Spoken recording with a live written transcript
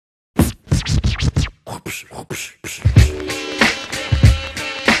Right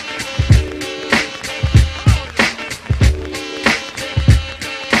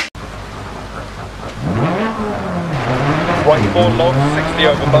 4 long, 60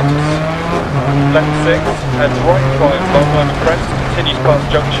 over bumps, left 6 and right 5 long over crest, continues past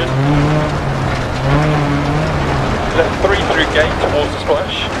junction, left 3 through gate towards the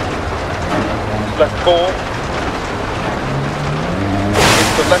splash, left 4,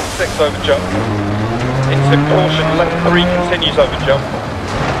 into left 6 over jump, into caution, left 3 continues over jump,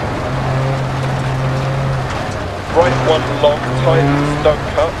 right 1 long, tightens, don't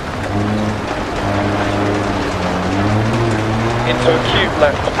cut, into acute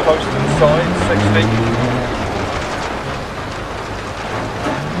left, post and side, 60.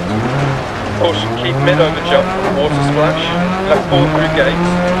 Caution, keep mid over jump, water splash, left 4 through gate.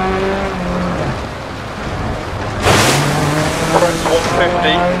 Crest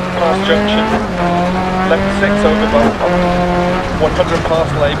 150, past junction, left 6 over bump, 100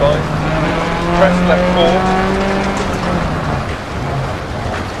 past lay-by, crest left 4.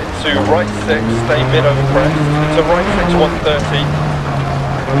 To right 6, stay mid over crest, into right 6, 130,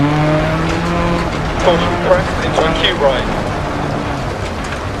 caution crest, into acute right,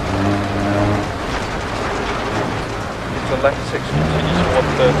 into left 6, continues to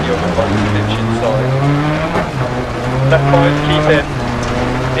 130 over bump, pitch inside, left 5, keep in,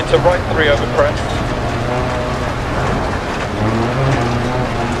 into right 3 over crest,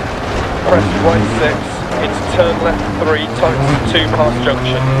 crest right 6, into turn left 3, tightens 2 past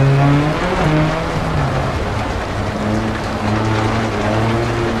junction.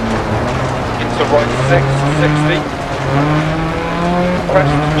 Into right 6, 60.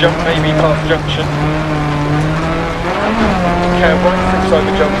 Crest, jump maybe past junction. Care right 6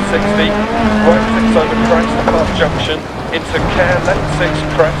 over jump 60. Right 6 over crest past junction. Into care left 6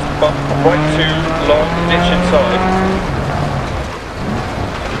 crest, bump right 2 long, ditch inside.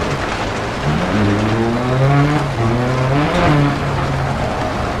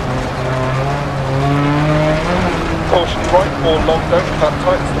 Caution right 4 long, don't cut,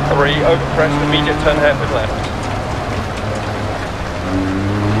 tightens to 3, over crest, immediate turn hairpin left.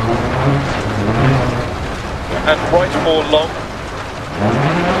 And right 4 long,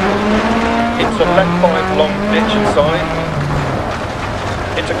 into left 5 long, ditch inside.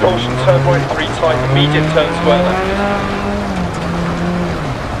 Into caution, turn right 3 tight, immediate turn square left.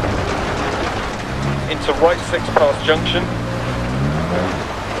 Into right 6 past junction.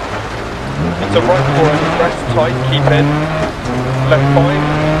 Into right 4 over crest, tight, keep in, left 5,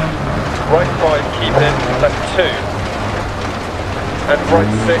 right 5, keep in, left 2, and right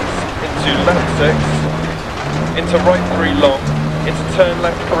 6, into left 6, into right 3 long, into turn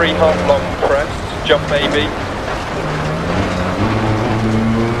left 3 half long crest, jump maybe,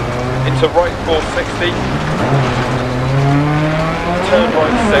 into right 4, 60, turn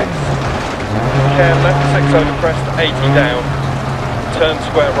right 6, care left 6 over crest, 80 down, turn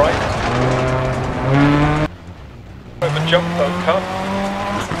square right, over jump, don't cut.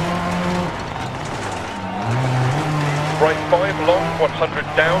 Right 5 long, 100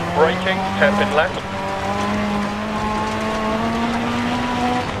 down, braking, hairpin left.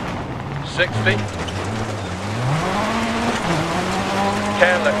 60.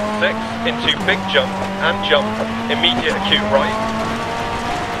 Care left 6, into big jump and jump, immediate acute right.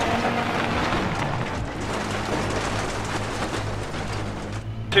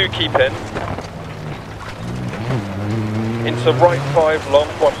 Two keep in. Into right 5 long,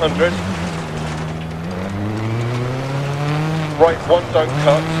 100. Right 1 don't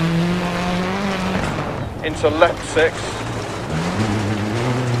cut. Into left 6.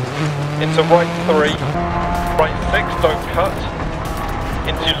 Into right 3. Right 6 don't cut.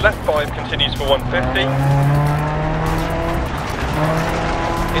 Into left 5 continues for 150.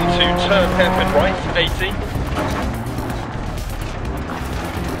 Into turn hairpin right, 80.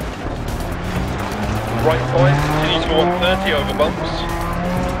 Right 5 continues for 130 over bumps.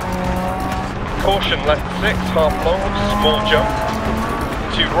 Caution left 6, half long, small jump.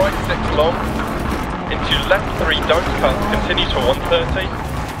 To right 6 long. Into left 3, don't cut, continues for 130.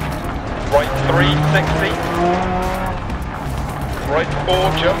 Right 3, 60. Right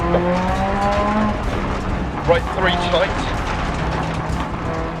 4, jump. Right 3, tight.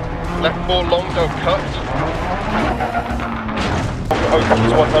 Left 4 long, don't cut.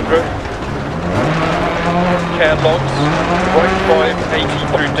 Opens 100. Care logs, right 5, 80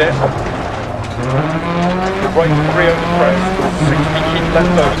 through dip, right 3 over crest, 60 keep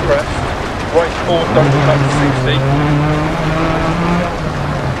left over crest, right 4 don't cut, 60,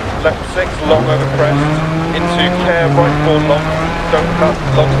 left 6 long over crest, into care right 4 long, don't cut,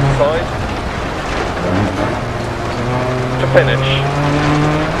 long to the side, To finish.